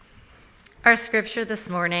Our scripture this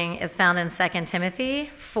morning is found in 2 Timothy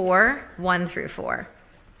 4, 1 through 4.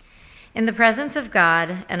 In the presence of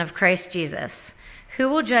God and of Christ Jesus, who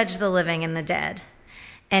will judge the living and the dead,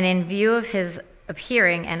 and in view of his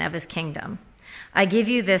appearing and of his kingdom, I give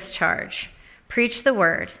you this charge. Preach the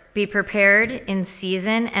word, be prepared in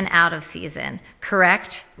season and out of season,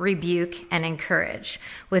 correct, rebuke, and encourage,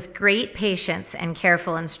 with great patience and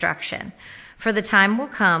careful instruction. For the time will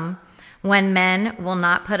come when men will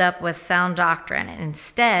not put up with sound doctrine.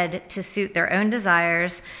 Instead, to suit their own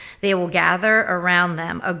desires, they will gather around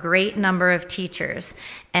them a great number of teachers,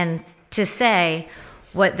 and to say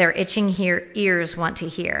what their itching ears want to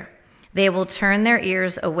hear. They will turn their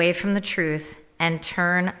ears away from the truth and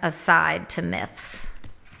turn aside to myths.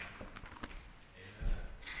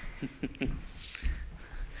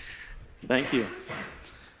 Thank you.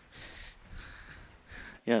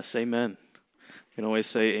 Yes, amen. You can always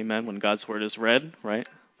say amen when God's word is read, right?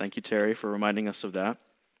 Thank you, Terry, for reminding us of that.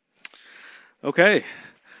 Okay,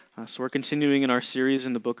 so we're continuing in our series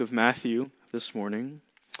in the book of Matthew this morning.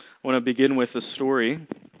 I want to begin with a story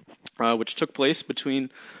which took place between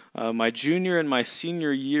my junior and my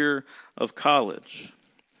senior year of college.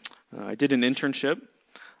 I did an internship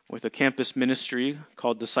with a campus ministry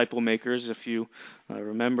called Disciple Makers. If you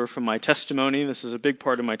remember from my testimony, this is a big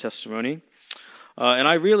part of my testimony. And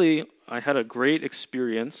I had a great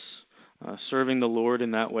experience serving the Lord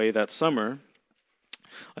in that way that summer.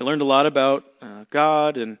 I learned a lot about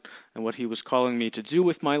God and what he was calling me to do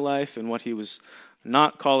with my life and what he was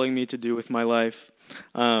not calling me to do with my life.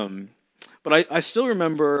 But I still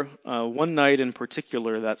remember one night in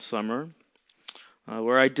particular that summer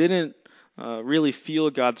where I didn't really feel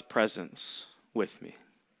God's presence with me.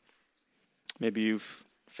 Maybe you've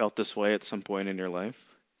felt this way at some point in your life.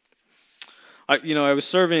 I was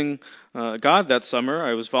serving God that summer.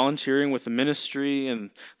 I was volunteering with the ministry, and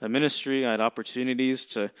the ministry I had opportunities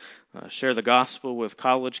to share the gospel with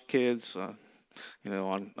college kids,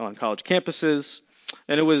 on college campuses,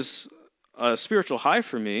 and it was a spiritual high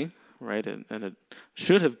for me, right? And it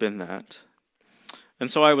should have been that. And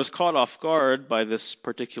so I was caught off guard by this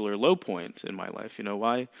particular low point in my life.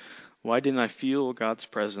 Why didn't I feel God's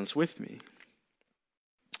presence with me?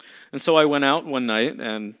 And so I went out one night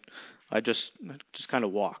and I just kind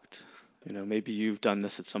of walked. Maybe you've done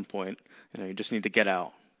this at some point. You just need to get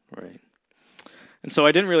out, right? And so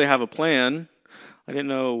I didn't really have a plan. I didn't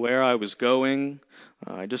know where I was going.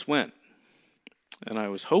 I just went. And I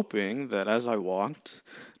was hoping that as I walked,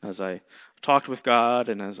 as I talked with God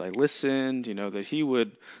and as I listened, that he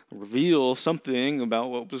would reveal something about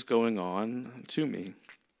what was going on to me.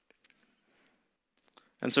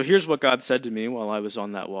 And so here's what God said to me while I was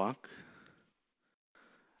on that walk.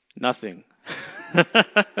 Nothing.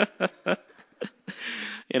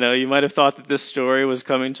 You might have thought that this story was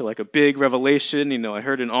coming to like a big revelation. I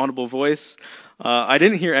heard an audible voice. I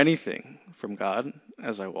didn't hear anything from God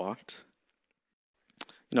as I walked.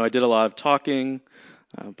 I did a lot of talking,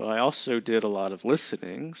 but I also did a lot of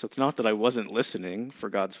listening. So it's not that I wasn't listening for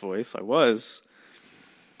God's voice. I was.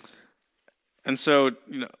 And so,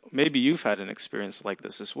 maybe you've had an experience like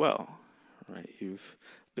this as well, right? You've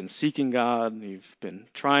been seeking God, you've been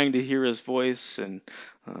trying to hear his voice, and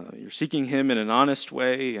you're seeking him in an honest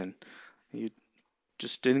way, and you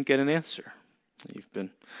just didn't get an answer. You've been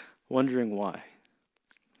wondering why.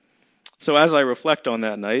 So as I reflect on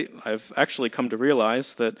that night, I've actually come to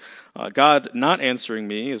realize that God not answering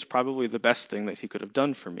me is probably the best thing that he could have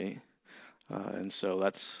done for me. And so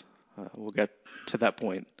we'll get to that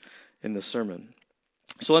point in the sermon.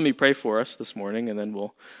 So let me pray for us this morning, and then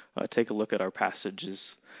we'll take a look at our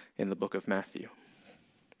passages in the book of Matthew.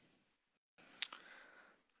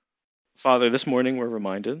 Father, this morning we're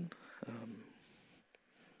reminded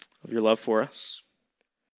of your love for us.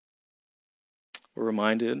 We're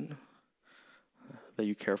reminded that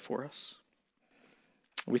you care for us.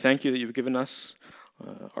 We thank you that you've given us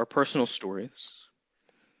our personal stories,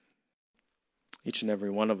 each and every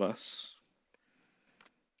one of us.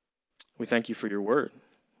 We thank you for your word,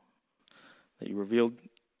 that you revealed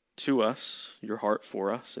to us your heart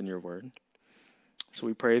for us in your word. So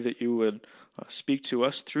we pray that you would speak to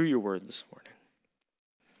us through your word this morning.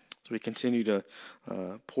 As we continue to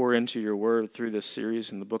pour into your word through this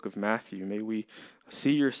series in the book of Matthew, may we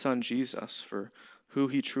see your son Jesus for who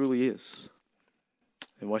he truly is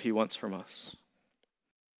and what he wants from us.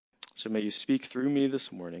 So may you speak through me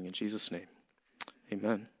this morning in Jesus' name.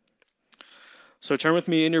 Amen. So turn with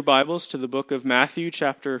me in your Bibles to the book of Matthew,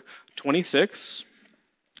 chapter 26.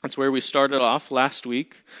 That's where we started off last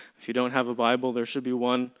week. If you don't have a Bible, there should be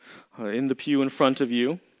one in the pew in front of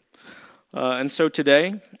you. And so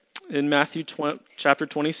today, in Matthew chapter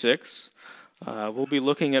 26, We'll be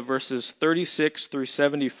looking at verses 36 through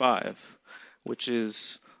 75, which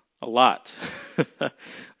is a lot.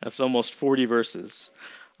 That's almost 40 verses.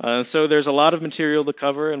 So there's a lot of material to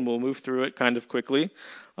cover, and we'll move through it kind of quickly.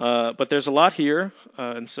 But there's a lot here,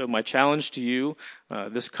 and so my challenge to you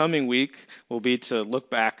this coming week will be to look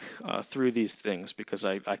back through these things, because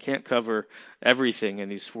I can't cover everything in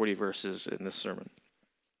these 40 verses in this sermon.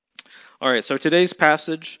 All right, so today's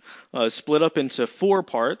passage is split up into 4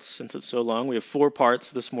 parts. Since it's so long, we have 4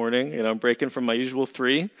 parts this morning, and I'm breaking from my usual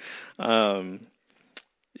 3.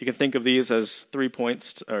 You can think of these as 3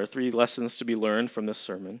 points or 3 lessons to be learned from this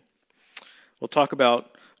sermon. We'll talk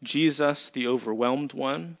about Jesus, the overwhelmed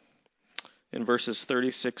one, in verses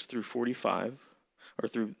 36 through 45, or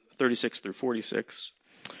through 36 through 46.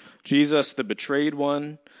 Jesus, the betrayed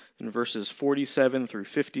one, in verses 47 through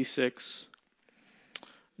 56.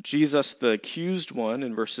 Jesus, the accused one,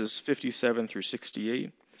 in verses 57 through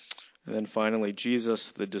 68. And then finally,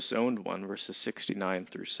 Jesus, the disowned one, verses 69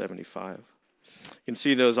 through 75. You can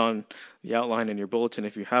see those on the outline in your bulletin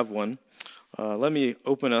if you have one. Let me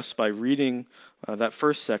open us by reading that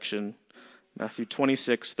first section, Matthew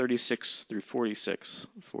 26, 36 through 46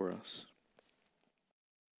 for us.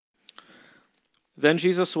 Then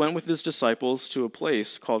Jesus went with his disciples to a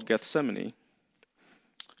place called Gethsemane.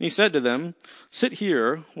 He said to them, "Sit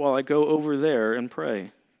here while I go over there and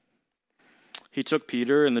pray." He took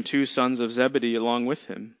Peter and the 2 sons of Zebedee along with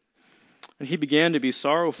him, and he began to be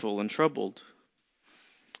sorrowful and troubled.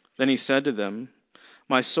 Then he said to them,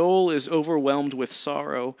 "My soul is overwhelmed with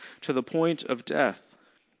sorrow to the point of death.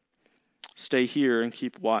 Stay here and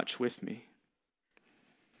keep watch with me."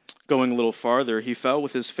 Going a little farther, he fell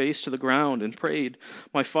with his face to the ground and prayed,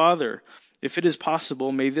 "My Father, if it is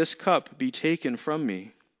possible, may this cup be taken from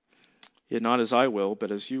me. Yet not as I will,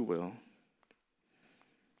 but as you will."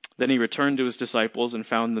 Then he returned to his disciples and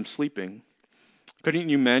found them sleeping. "Couldn't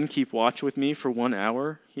you men keep watch with me for 1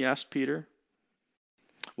 hour?" he asked Peter.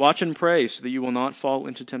 "Watch and pray so that you will not fall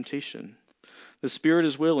into temptation. The spirit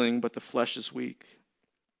is willing, but the flesh is weak."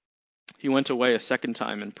 He went away a second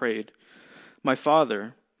time and prayed, "My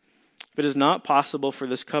Father, if it is not possible for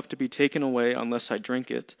this cup to be taken away unless I drink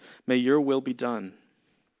it, may your will be done."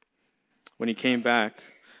 When he came back,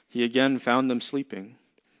 he again found them sleeping,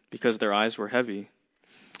 because their eyes were heavy.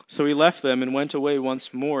 So he left them and went away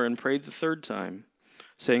once more and prayed the 3rd time,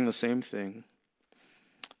 saying the same thing.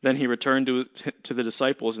 Then he returned to the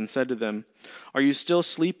disciples and said to them, "Are you still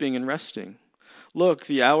sleeping and resting? Look,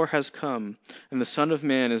 the hour has come, and the Son of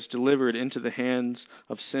Man is delivered into the hands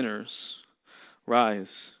of sinners.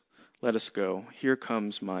 Rise, let us go. Here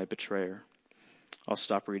comes my betrayer." I'll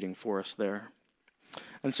stop reading for us there.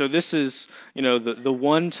 And so this is, the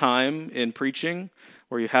one time in preaching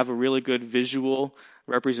where you have a really good visual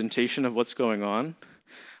representation of what's going on.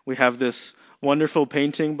 We have this wonderful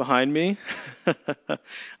painting behind me.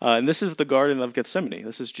 And this is the Garden of Gethsemane.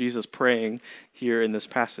 This is Jesus praying here in this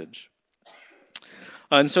passage.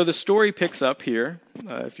 And so the story picks up here.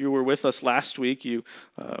 If you were with us last week, you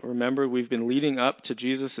remember we've been leading up to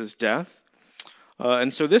Jesus' death.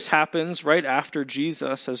 And so this happens right after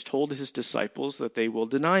Jesus has told his disciples that they will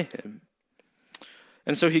deny him.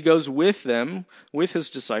 And so he goes with them, with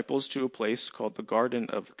his disciples, to a place called the Garden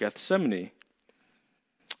of Gethsemane.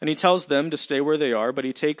 And he tells them to stay where they are, but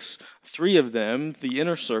he takes 3 of them, the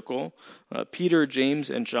inner circle, Peter, James,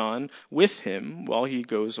 and John, with him while he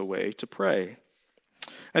goes away to pray.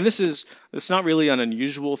 And it's not really an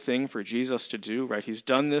unusual thing for Jesus to do, right? He's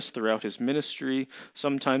done this throughout his ministry.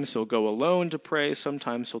 Sometimes he'll go alone to pray.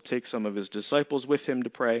 Sometimes he'll take some of his disciples with him to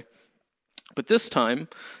pray. But this time,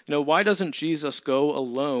 why doesn't Jesus go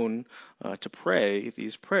alone to pray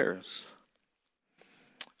these prayers?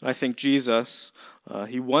 I think Jesus,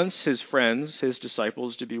 he wants his friends, his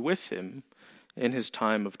disciples, to be with him in his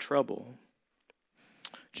time of trouble.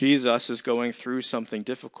 Jesus is going through something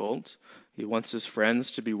difficult. He wants his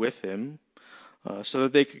friends to be with him so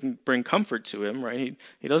that they can bring comfort to him, right?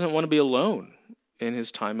 He doesn't want to be alone in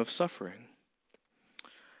his time of suffering.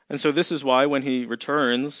 And so this is why when he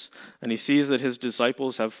returns and he sees that his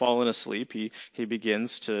disciples have fallen asleep, he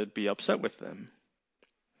begins to be upset with them.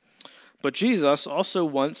 But Jesus also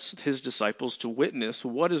wants his disciples to witness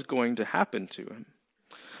what is going to happen to him.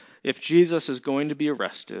 If Jesus is going to be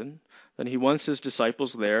arrested, then he wants his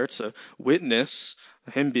disciples there to witness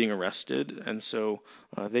him being arrested, and so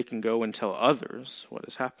they can go and tell others what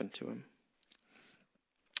has happened to him.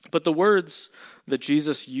 But the words that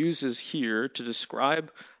Jesus uses here to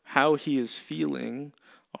describe how he is feeling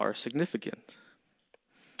are significant.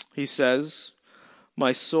 He says,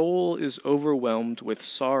 "My soul is overwhelmed with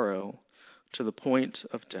sorrow to the point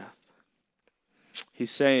of death."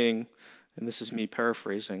 He's saying, And this is me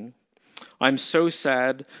paraphrasing. I'm so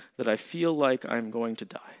sad that I feel like I'm going to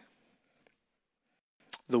die.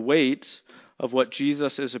 The weight of what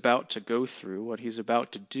Jesus is about to go through, what he's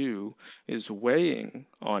about to do, is weighing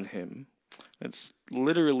on him. It's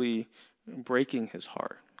literally breaking his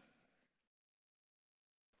heart.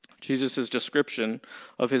 Jesus' description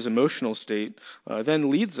of his emotional state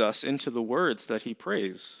then leads us into the words that he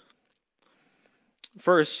prays.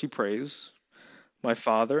 First, he prays, "My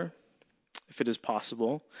Father, if it is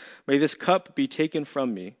possible, may this cup be taken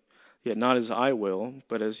from me, yet not as I will,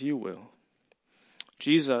 but as you will."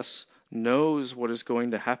 Jesus knows what is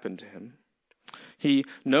going to happen to him. He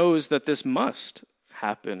knows that this must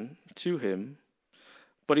happen to him,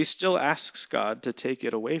 but he still asks God to take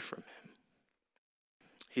it away from him.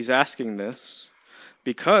 He's asking this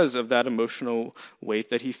because of that emotional weight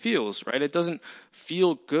that he feels, right? It doesn't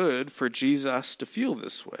feel good for Jesus to feel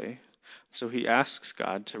this way, so he asks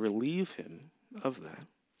God to relieve him of that.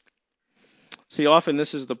 See, often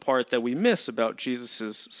this is the part that we miss about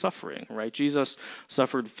Jesus' suffering, right? Jesus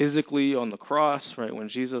suffered physically on the cross, right? When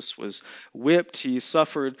Jesus was whipped, he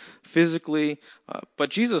suffered physically, but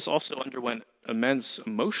Jesus also underwent immense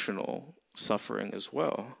emotional suffering as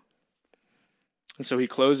well. And so he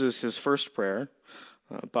closes his first prayer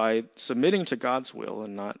by submitting to God's will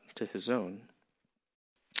and not to his own.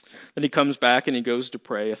 Then he comes back and he goes to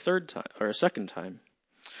pray a second time.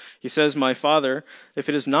 He says, "My Father, if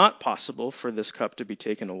it is not possible for this cup to be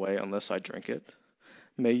taken away unless I drink it,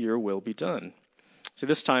 may your will be done." So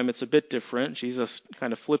this time it's a bit different. Jesus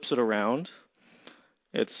kind of flips it around.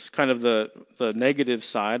 It's kind of the negative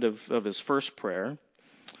side of his first prayer.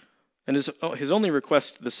 And his only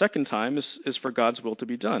request the second time is for God's will to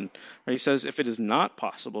be done. He says, "If it is not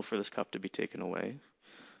possible for this cup to be taken away,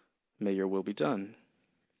 may your will be done."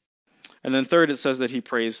 And then third, it says that he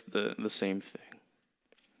prays the same thing.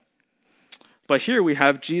 But here we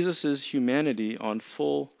have Jesus' humanity on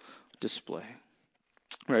full display.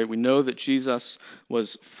 Right? We know that Jesus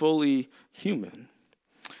was fully human.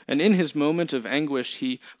 And in his moment of anguish,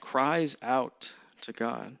 he cries out to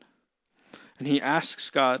God. And he asks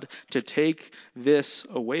God to take this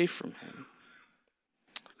away from him.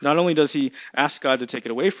 Not only does he ask God to take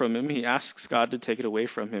it away from him, he asks God to take it away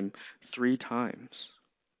from him 3 times.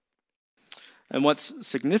 And what's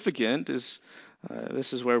significant is,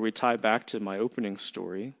 this is where we tie back to my opening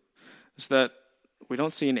story, is that we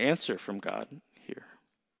don't see an answer from God here.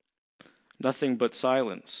 Nothing but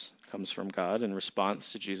silence comes from God in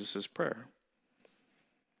response to Jesus' prayer.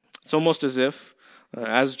 It's almost as if,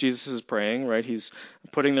 as Jesus is praying, right, he's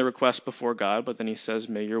putting the request before God, but then he says,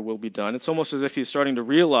 "May your will be done." It's almost as if he's starting to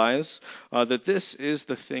realize that this is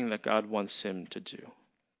the thing that God wants him to do.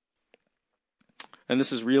 And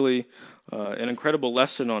this is really an incredible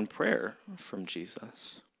lesson on prayer from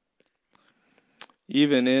Jesus.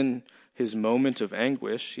 Even in his moment of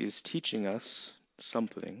anguish, he's teaching us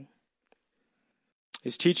something.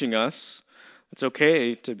 He's teaching us it's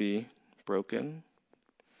okay to be broken.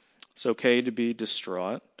 It's okay to be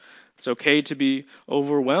distraught. It's okay to be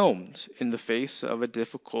overwhelmed in the face of a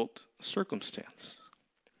difficult circumstance.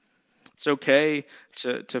 It's okay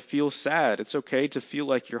to feel sad. It's okay to feel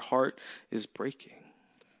like your heart is breaking.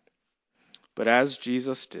 But as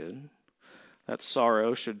Jesus did, that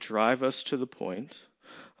sorrow should drive us to the point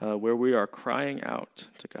where we are crying out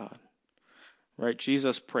to God. Right?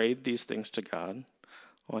 Jesus prayed these things to God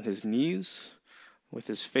on his knees, with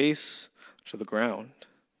his face to the ground.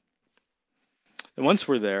 And once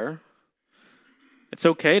we're there, it's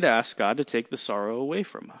okay to ask God to take the sorrow away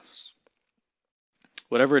from us.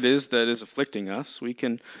 Whatever it is that is afflicting us, we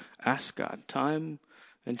can ask God time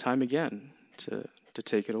and time again to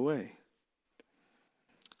take it away.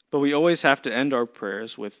 But we always have to end our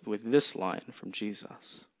prayers with this line from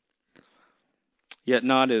Jesus. "Yet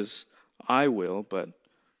not as I will, but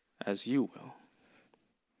as you will."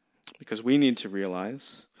 Because we need to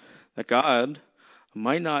realize that God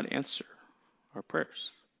might not answer our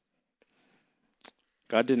prayers.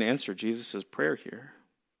 God didn't answer Jesus' prayer here.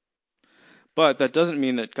 But that doesn't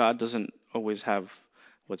mean that God doesn't always have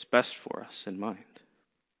what's best for us in mind.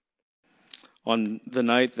 On the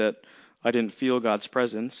night that I didn't feel God's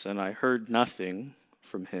presence and I heard nothing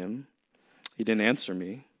from him, he didn't answer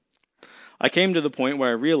me, I came to the point where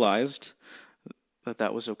I realized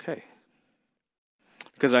that was okay.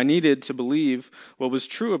 Because I needed to believe what was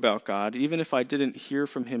true about God, even if I didn't hear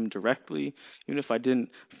from him directly, even if I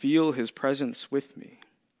didn't feel his presence with me.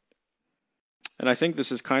 And I think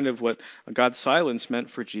this is kind of what God's silence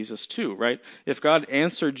meant for Jesus too, right? If God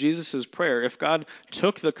answered Jesus' prayer, if God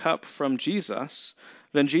took the cup from Jesus,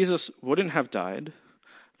 then Jesus wouldn't have died.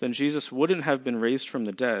 then Jesus wouldn't have been raised from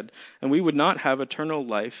the dead, and we would not have eternal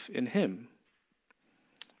life in him.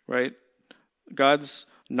 Right? God's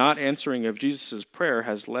not answering of Jesus' prayer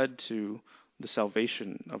has led to the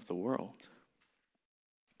salvation of the world.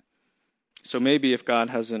 So maybe if God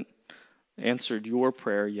hasn't answered your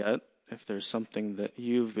prayer yet, if there's something that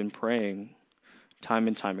you've been praying time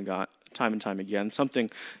and time again, something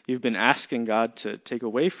you've been asking God to take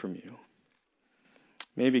away from you,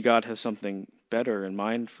 maybe God has something better in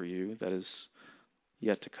mind for you that is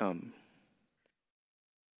yet to come.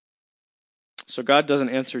 So God doesn't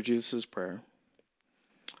answer Jesus' prayer.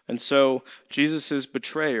 And so Jesus'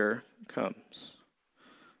 betrayer comes.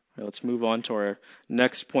 Now let's move on to our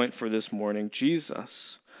next point for this morning.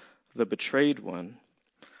 Jesus, the betrayed one.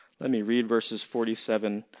 Let me read verses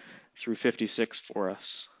 47 through 56 for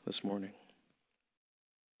us this morning.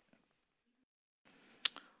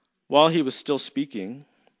 While he was still speaking,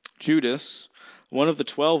 Judas, one of the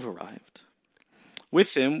 12, arrived.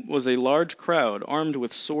 With him was a large crowd armed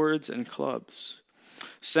with swords and clubs,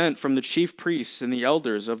 sent from the chief priests and the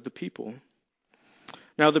elders of the people.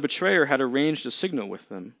 Now the betrayer had arranged a signal with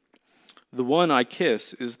them. "The one I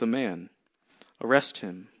kiss is the man. Arrest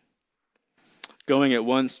him." Going at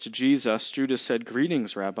once to Jesus, Judas said,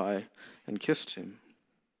 "Greetings, Rabbi," and kissed him.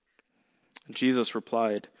 And Jesus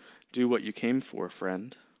replied, "Do what you came for,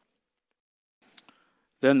 friend."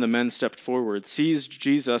 Then the men stepped forward, seized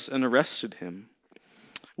Jesus, and arrested him.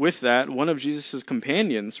 With that, one of Jesus'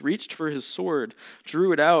 companions reached for his sword,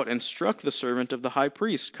 drew it out, and struck the servant of the high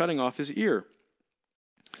priest, cutting off his ear.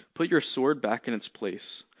 "Put your sword back in its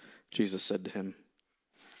place," Jesus said to him.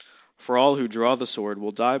 "For all who draw the sword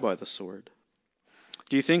will die by the sword.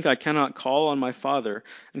 Do you think I cannot call on my Father,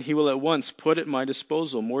 and he will at once put at my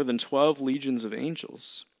disposal more than 12 legions of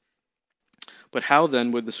angels? But how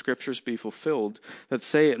then would the scriptures be fulfilled that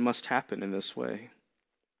say it must happen in this way?"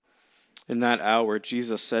 In that hour,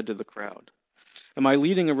 Jesus said to the crowd, "Am I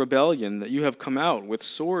leading a rebellion that you have come out with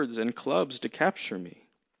swords and clubs to capture me?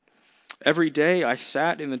 Every day I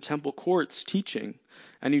sat in the temple courts teaching,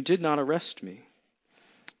 and you did not arrest me.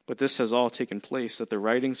 But this has all taken place that the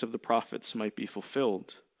writings of the prophets might be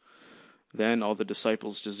fulfilled." Then all the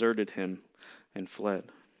disciples deserted him and fled.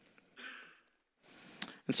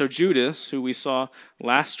 And so Judas, who we saw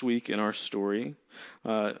last week in our story,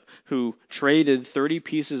 who traded 30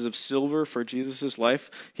 pieces of silver for Jesus' life,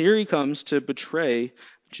 here he comes to betray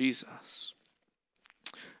Jesus.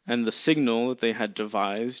 And the signal that they had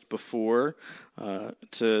devised before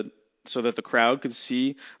so that the crowd could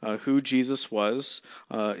see who Jesus was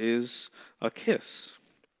is a kiss.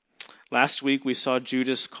 Last week we saw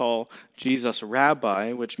Judas call Jesus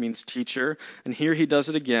Rabbi, which means teacher, and here he does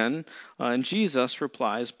it again, and Jesus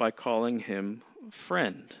replies by calling him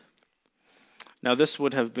friend. Now this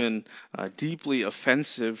would have been deeply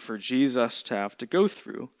offensive for Jesus to have to go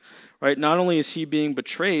through, right? Not only is he being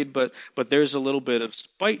betrayed, but there's a little bit of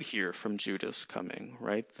spite here from Judas coming,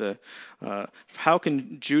 right? How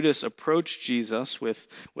can Judas approach Jesus with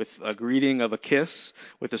a greeting of a kiss,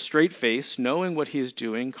 with a straight face, knowing what he is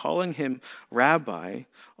doing, calling him Rabbi,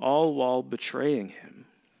 all while betraying him?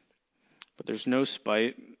 But there's no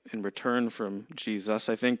spite in return from Jesus.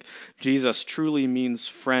 I think Jesus truly means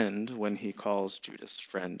friend when he calls Judas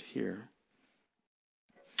friend here.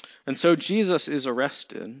 And so Jesus is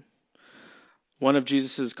arrested. One of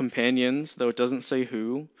Jesus' companions, though it doesn't say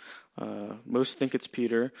who, most think it's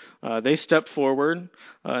Peter, they step forward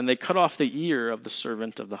and they cut off the ear of the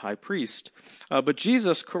servant of the high priest. But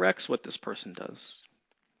Jesus corrects what this person does.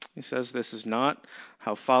 He says this is not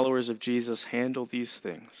how followers of Jesus handle these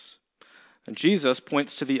things. And Jesus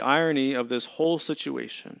points to the irony of this whole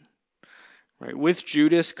situation. Right? With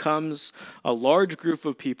Judas comes a large group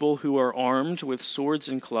of people who are armed with swords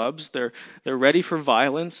and clubs. They're ready for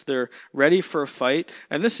violence. They're ready for a fight.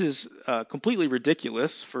 And this is completely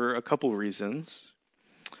ridiculous for a couple reasons.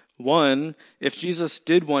 One, if Jesus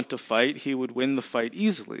did want to fight, he would win the fight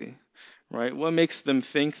easily. Right? What makes them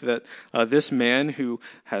think that this man who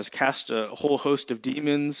has cast a whole host of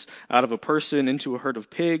demons out of a person into a herd of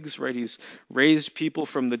pigs, right? He's raised people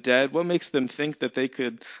from the dead. What makes them think that they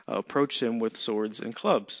could approach him with swords and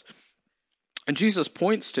clubs? And Jesus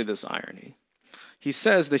points to this irony. He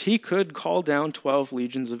says that he could call down 12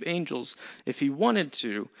 legions of angels if he wanted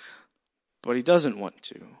to, but he doesn't want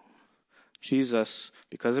to. Jesus,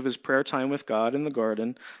 because of his prayer time with God in the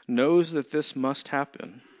garden, knows that this must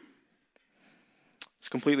happen. It's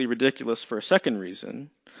completely ridiculous for a second reason,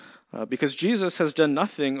 because Jesus has done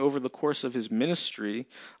nothing over the course of his ministry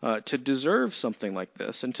to deserve something like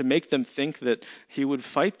this and to make them think that he would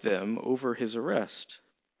fight them over his arrest.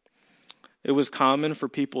 It was common for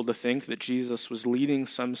people to think that Jesus was leading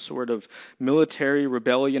some sort of military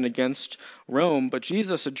rebellion against Rome, but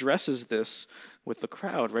Jesus addresses this with the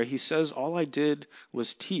crowd, right? He says, all I did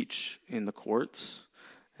was teach in the courts,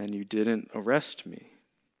 and you didn't arrest me.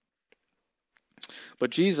 But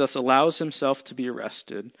Jesus allows himself to be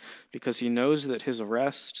arrested because he knows that his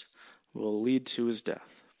arrest will lead to his death.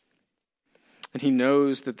 And he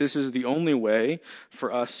knows that this is the only way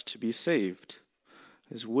for us to be saved.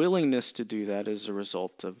 His willingness to do that is a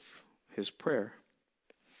result of his prayer.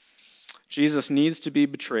 Jesus needs to be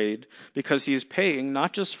betrayed because he is paying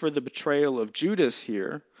not just for the betrayal of Judas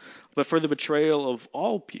here, but for the betrayal of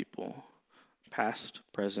all people, past,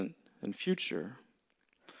 present, and future.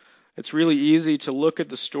 It's really easy to look at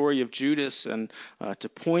the story of Judas and to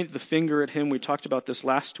point the finger at him. We talked about this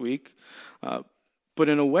last week. But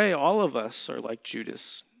in a way, all of us are like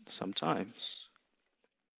Judas sometimes.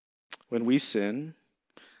 When we sin,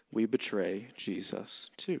 we betray Jesus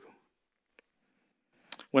too.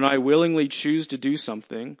 When I willingly choose to do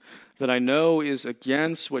something that I know is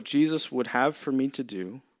against what Jesus would have for me to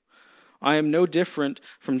do, I am no different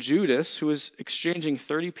from Judas, who is exchanging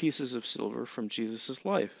 30 pieces of silver from Jesus'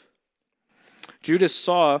 life. Judas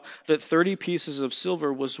saw that 30 pieces of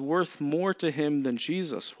silver was worth more to him than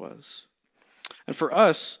Jesus was. And for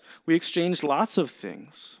us, we exchange lots of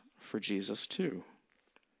things for Jesus too.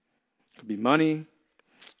 It could be money,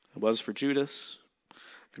 it was for Judas.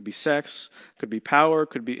 It could be sex, could be power,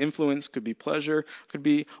 could be influence, could be pleasure, could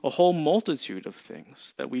be a whole multitude of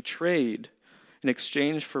things that we trade in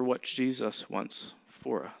exchange for what Jesus wants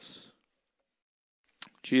for us.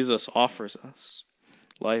 Jesus offers us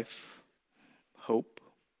life, hope,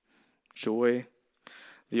 joy.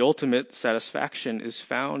 The ultimate satisfaction is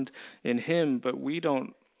found in him, but we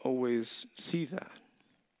don't always see that.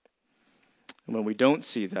 And when we don't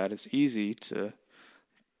see that, it's easy to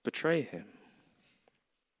betray him.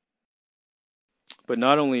 But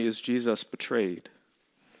not only is Jesus betrayed,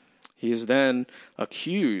 he is then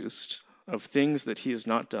accused of things that he has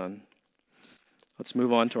not done. Let's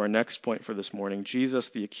move on to our next point for this morning. Jesus,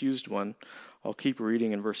 the accused one. I'll keep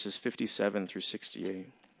reading in verses 57 through 68.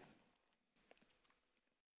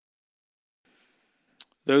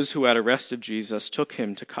 Those who had arrested Jesus took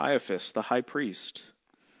him to Caiaphas, the high priest,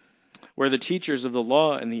 where the teachers of the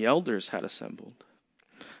law and the elders had assembled.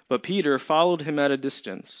 But Peter followed him at a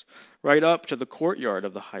distance, right up to the courtyard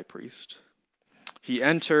of the high priest. He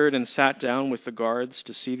entered and sat down with the guards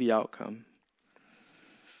to see the outcome.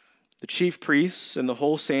 The chief priests and the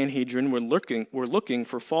whole Sanhedrin were looking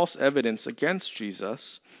for false evidence against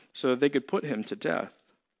Jesus so that they could put him to death.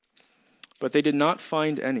 But they did not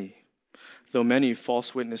find any, though many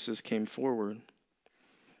false witnesses came forward.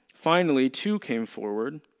 Finally, 2 came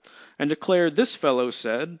forward and declared, "This fellow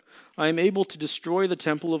said, I am able to destroy the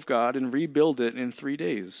temple of God and rebuild it in 3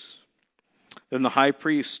 days." Then the high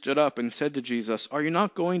priest stood up and said to Jesus, "Are you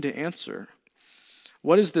not going to answer?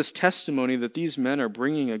 What is this testimony that these men are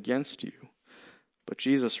bringing against you?" But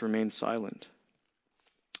Jesus remained silent.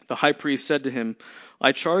 The high priest said to him,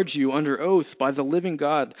 "I charge you under oath by the living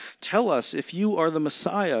God. Tell us if you are the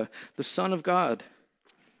Messiah, the Son of God."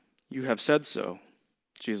 "You have said so,"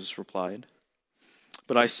 Jesus replied.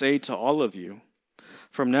 "But I say to all of you,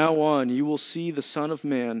 from now on you will see the Son of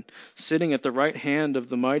Man sitting at the right hand of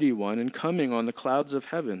the Mighty One and coming on the clouds of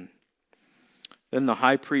heaven." Then the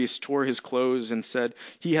high priest tore his clothes and said,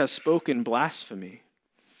 "He has spoken blasphemy.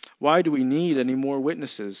 Why do we need any more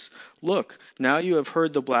witnesses? Look, now you have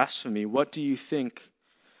heard the blasphemy. What do you think?"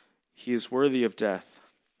 "He is worthy of death,"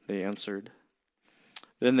 they answered.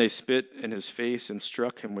 Then they spit in his face and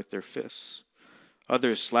struck him with their fists.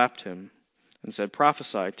 Others slapped him and said,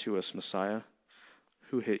 "Prophesy to us, Messiah.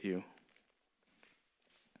 Who hit you?"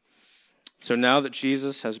 So now that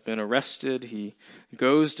Jesus has been arrested, he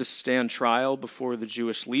goes to stand trial before the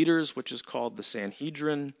Jewish leaders, which is called the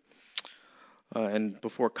Sanhedrin, and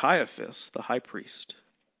before Caiaphas, the high priest.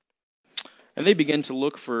 And they begin to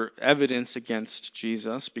look for evidence against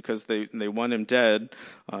Jesus because they want him dead,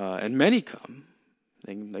 and many come.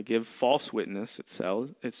 They give false witness, it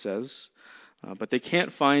says, but they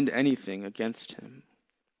can't find anything against him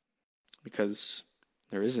because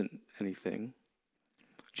there isn't anything.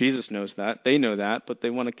 Jesus knows that. They know that, but they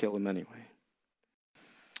want to kill him anyway.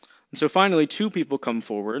 And so finally, 2 people come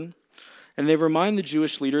forward, and they remind the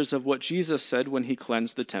Jewish leaders of what Jesus said when he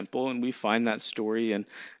cleansed the temple, and we find that story in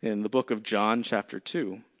the book of John, chapter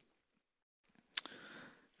 2.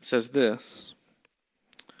 It says this: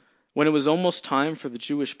 "When it was almost time for the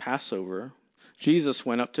Jewish Passover, Jesus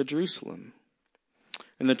went up to Jerusalem.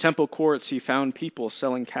 In the temple courts he found people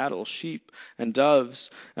selling cattle, sheep, and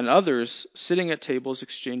doves, and others sitting at tables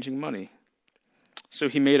exchanging money. So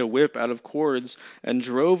he made a whip out of cords and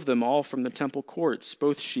drove them all from the temple courts,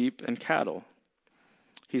 both sheep and cattle.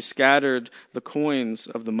 He scattered the coins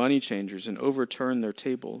of the money changers and overturned their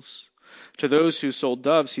tables. To those who sold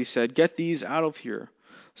doves, he said, "Get these out of here.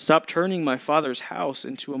 Stop turning my Father's house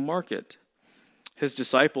into a market." His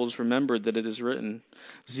disciples remembered that it is written,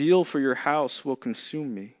 "Zeal for your house will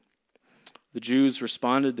consume me." The Jews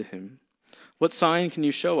responded to him, "What sign can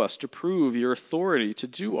you show us to prove your authority to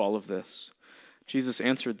do all of this?" Jesus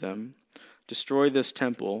answered them, "Destroy this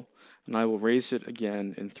temple, and I will raise it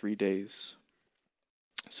again in 3 days."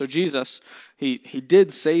 So Jesus, he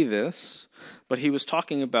did say this, but he was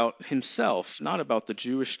talking about himself, not about the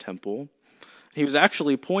Jewish temple. He was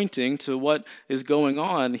actually pointing to what is going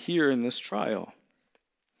on here in this trial.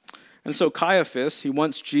 And so Caiaphas, he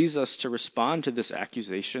wants Jesus to respond to this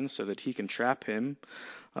accusation so that he can trap him,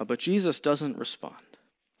 but Jesus doesn't respond.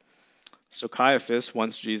 So Caiaphas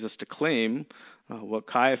wants Jesus to claim what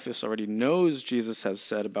Caiaphas already knows Jesus has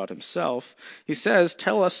said about himself. He says,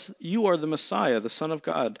 "Tell us you are the Messiah, the Son of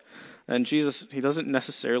God." And Jesus, he doesn't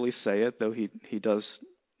necessarily say it, though he does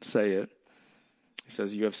say it. He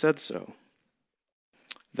says, "You have said so."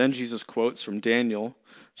 Then Jesus quotes from Daniel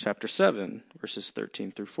chapter 7, verses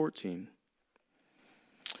 13 through 14.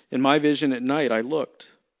 "In my vision at night I looked,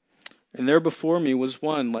 and there before me was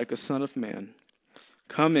one like a son of man,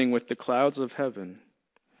 coming with the clouds of heaven.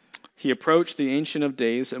 He approached the Ancient of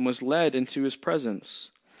Days and was led into his presence.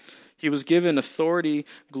 He was given authority,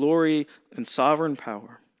 glory, and sovereign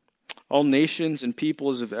power. All nations and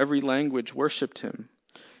peoples of every language worshipped him.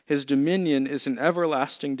 His dominion is an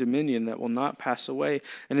everlasting dominion that will not pass away,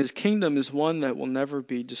 and his kingdom is one that will never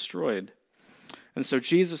be destroyed." And so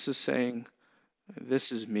Jesus is saying,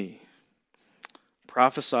 this is me.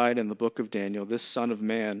 Prophesied in the book of Daniel, this Son of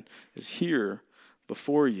Man is here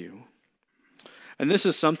before you. And this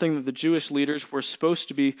is something that the Jewish leaders were supposed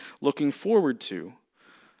to be looking forward to.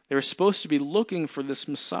 They were supposed to be looking for this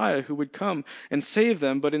Messiah who would come and save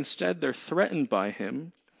them, but instead they're threatened by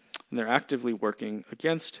him, and they're actively working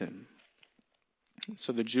against him.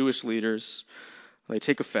 So the Jewish leaders, they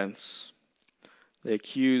take offense. They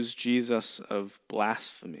accuse Jesus of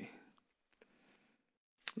blasphemy.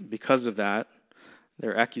 Because of that,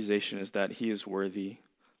 their accusation is that he is worthy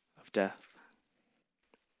of death.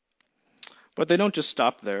 But they don't just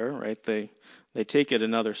stop there, right? They take it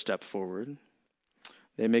another step forward.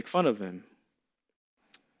 They make fun of him.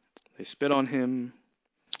 They spit on him.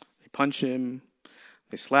 They punch him.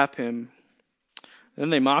 They slap him. Then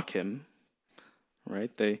they mock him,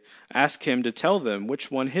 right? They ask him to tell them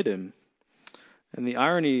which one hit him. And the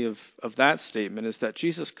irony of that statement is that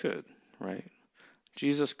Jesus could, right?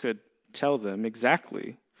 Jesus could tell them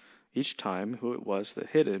exactly each time who it was that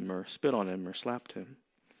hit him or spit on him or slapped him.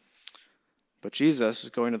 But Jesus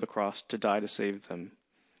is going to the cross to die to save them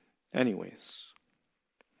anyways.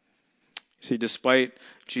 See, despite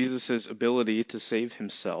Jesus' ability to save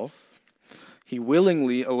himself, he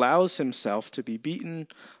willingly allows himself to be beaten,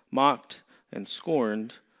 mocked, and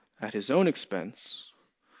scorned at his own expense.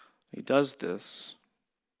 He does this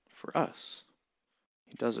for us.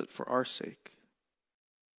 He does it for our sake.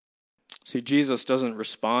 See, Jesus doesn't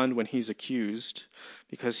respond when he's accused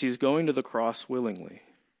because he's going to the cross willingly.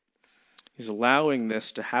 He's allowing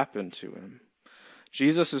this to happen to him.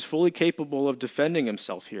 Jesus is fully capable of defending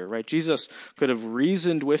himself here, right? Jesus could have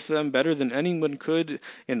reasoned with them better than anyone could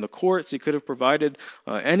in the courts. He could have provided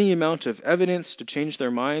any amount of evidence to change their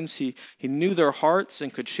minds. He knew their hearts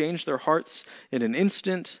and could change their hearts in an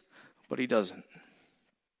instant, but he doesn't.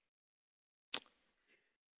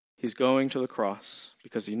 He's going to the cross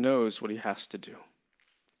because he knows what he has to do.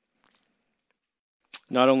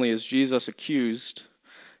 Not only is Jesus accused,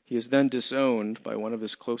 he is then disowned by one of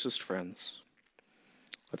his closest friends.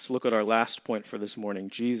 Let's look at our last point for this morning,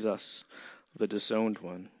 Jesus, the disowned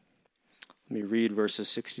one. Let me read verses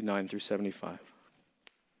 69 through 75.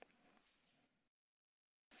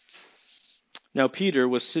 Now Peter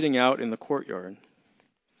was sitting out in the courtyard,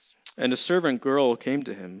 and a servant girl came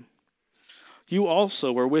to him. "You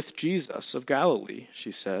also were with Jesus of Galilee,"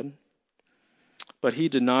 she said. But he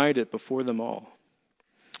denied it before them all.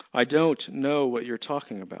 "I don't know what you're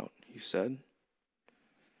talking about," he said.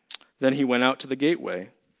 Then he went out to the gateway,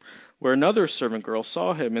 where another servant girl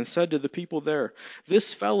saw him and said to the people there,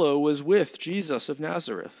 "This fellow was with Jesus of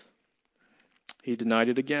Nazareth." He denied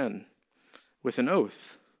it again, with an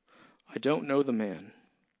oath, "I don't know the man."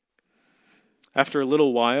 After a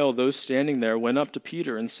little while, those standing there went up to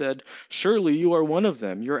Peter and said, "Surely you are one of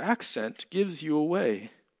them. Your accent gives you away."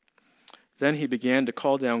 Then he began to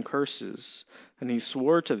call down curses, and he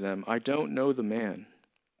swore to them, "I don't know the man."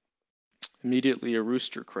 Immediately a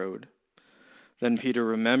rooster crowed. Then Peter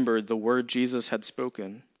remembered the word Jesus had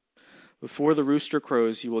spoken. Before the rooster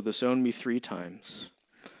crows, you will disown me 3 times.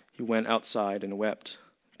 He went outside and wept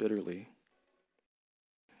bitterly.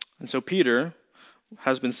 And so Peter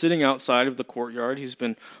has been sitting outside of the courtyard. He's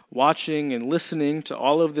been watching and listening to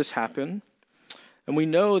all of this happen. And we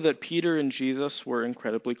know that Peter and Jesus were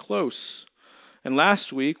incredibly close. And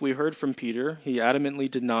last week we heard from Peter. He adamantly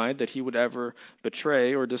denied that he would ever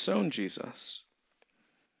betray or disown Jesus.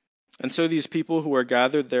 And so these people who are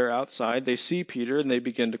gathered there outside, they see Peter and they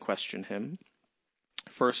begin to question him.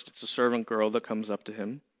 First, it's a servant girl that comes up to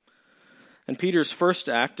him. And Peter's first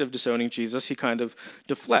act of disowning Jesus, he kind of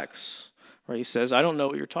deflects. Right? He says, I don't know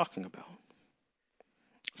what you're talking about.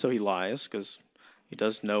 So he lies because he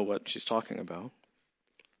does know what she's talking about.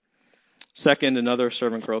 Second, another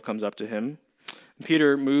servant girl comes up to him.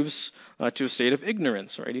 Peter moves to a state of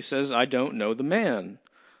ignorance. Right? He says, I don't know the man.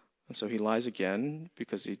 And so he lies again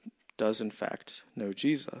because he does in fact know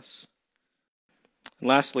Jesus. And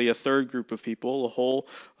lastly, a third group of people, a whole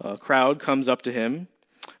crowd comes up to him,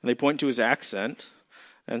 and they point to his accent.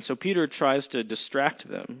 And so Peter tries to distract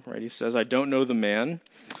them, right? He says, I don't know the man,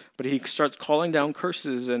 but he starts calling down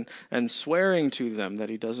curses and swearing to them that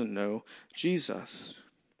he doesn't know Jesus.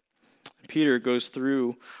 Peter goes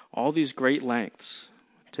through all these great lengths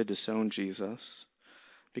to disown Jesus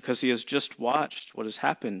because he has just watched what has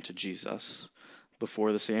happened to Jesus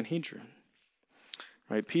before the Sanhedrin.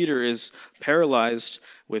 Right? Peter is paralyzed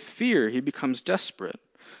with fear. He becomes desperate.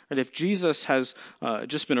 And if Jesus has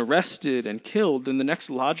just been arrested and killed, then the next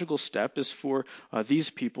logical step is for these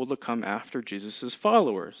people to come after Jesus'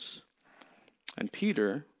 followers. And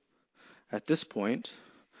Peter, at this point,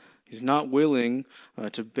 he's not willing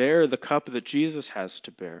to bear the cup that Jesus has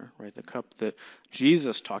to bear, right? The cup that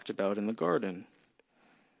Jesus talked about in the garden.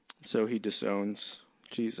 So he disowns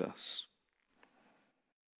Jesus.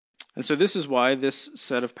 And so this is why this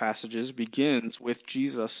set of passages begins with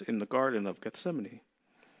Jesus in the Garden of Gethsemane.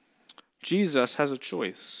 Jesus has a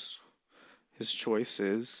choice. His choice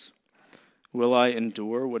is, will I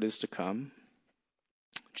endure what is to come?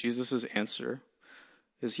 Jesus' answer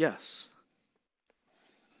is yes.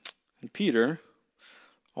 And Peter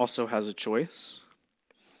also has a choice.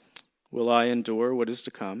 Will I endure what is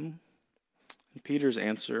to come? And Peter's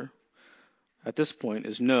answer at this point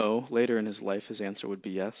is no. Later in his life, his answer would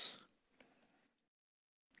be yes.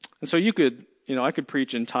 And so I could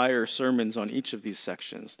preach entire sermons on each of these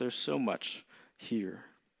sections. There's so much here.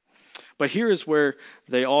 But here is where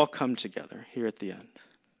they all come together, here at the end.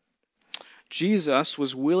 Jesus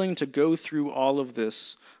was willing to go through all of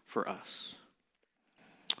this for us.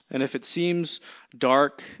 And if it seems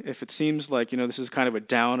dark, if it seems like, this is kind of a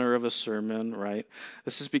downer of a sermon, right?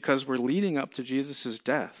 This is because we're leading up to Jesus'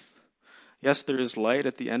 death. Yes, there is light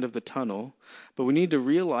at the end of the tunnel, but we need to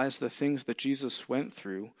realize the things that Jesus went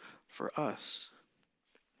through for us.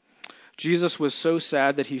 Jesus was so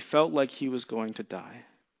sad that he felt like he was going to die.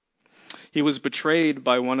 He was betrayed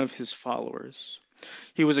by one of his followers.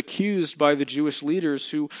 He was accused by the Jewish leaders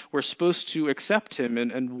who were supposed to accept him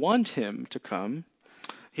and want him to come.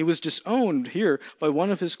 He was disowned here by one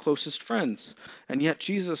of his closest friends. And yet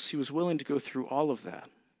Jesus, he was willing to go through all of that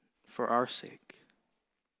for our sake.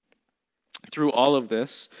 Through all of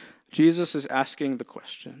this, Jesus is asking the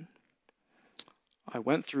question, I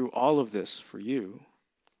went through all of this for you.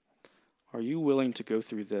 Are you willing to go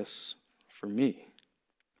through this for me?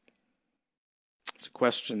 It's a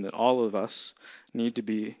question that all of us need to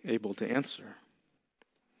be able to answer.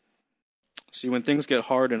 See, when things get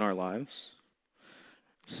hard in our lives,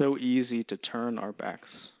 it's so easy to turn our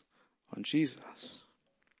backs on Jesus.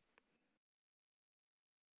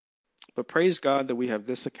 But praise God that we have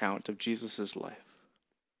this account of Jesus' life,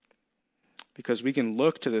 because we can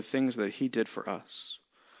look to the things that he did for us.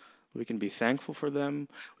 We can be thankful for them.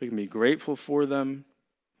 We can be grateful for them.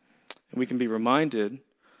 And we can be reminded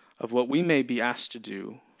of what we may be asked to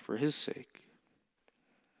do for his sake.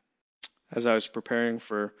 As I was preparing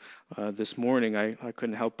for this morning, I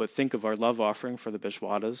couldn't help but think of our love offering for the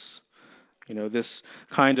Bishwatas. This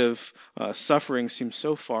kind of suffering seems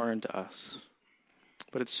so foreign to us,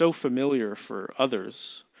 but it's so familiar for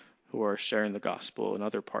others who are sharing the gospel in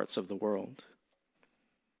other parts of the world.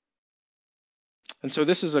 And so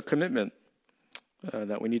this is a commitment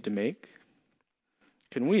that we need to make.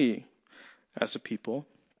 Can we, as a people,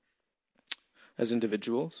 as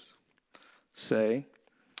individuals, say,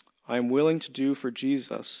 I'm willing to do for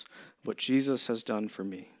Jesus what Jesus has done for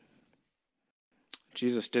me.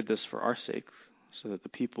 Jesus did this for our sake, so that the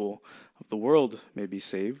people of the world may be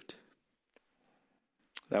saved.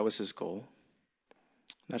 That was his goal.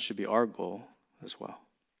 That should be our goal as well.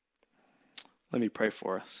 Let me pray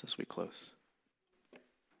for us as we close.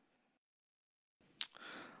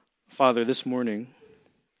 Father, this morning,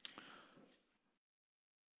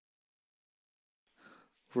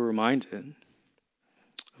 we're reminded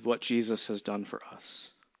of what Jesus has done for us.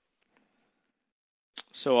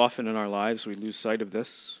 So often in our lives, we lose sight of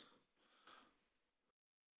this.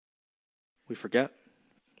 We forget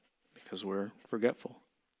because we're forgetful.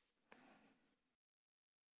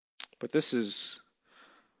 But this is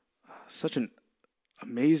such an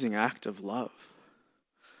amazing act of love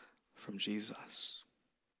from Jesus,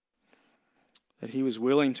 that he was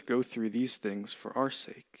willing to go through these things for our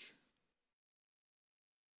sake.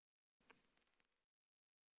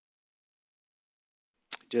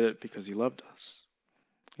 He did it because he loved us.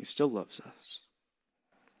 He still loves us.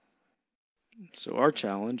 So our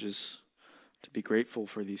challenge is to be grateful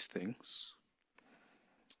for these things,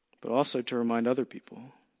 but also to remind other people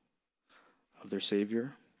of their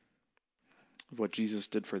Savior, of what Jesus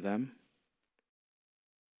did for them.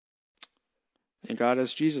 And God,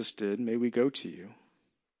 as Jesus did, may we go to you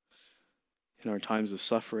in our times of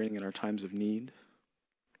suffering, in our times of need.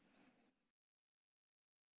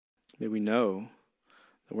 May we know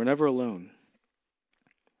that we're never alone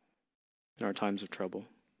in our times of trouble.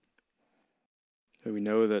 May we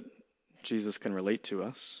know that Jesus can relate to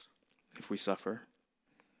us if we suffer.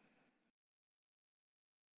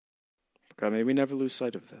 God, may we never lose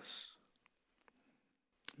sight of this.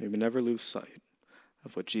 May we never lose sight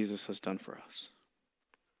of what Jesus has done for us.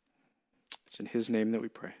 It's in his name that we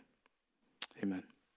pray. Amen.